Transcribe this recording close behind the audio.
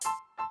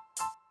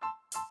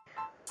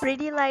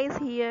Pretty Lies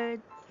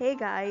here. Hey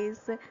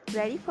guys,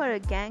 ready for a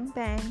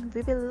gangbang?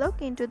 We will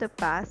look into the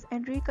past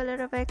and recolor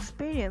our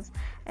experience,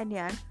 and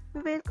yeah,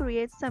 we will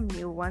create some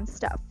new one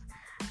stuff.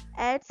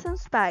 Add some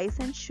spice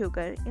and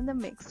sugar in the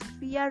mix.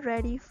 We are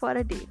ready for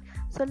a date.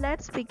 So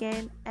let's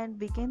begin and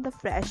begin the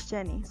fresh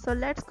journey. So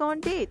let's go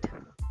on date.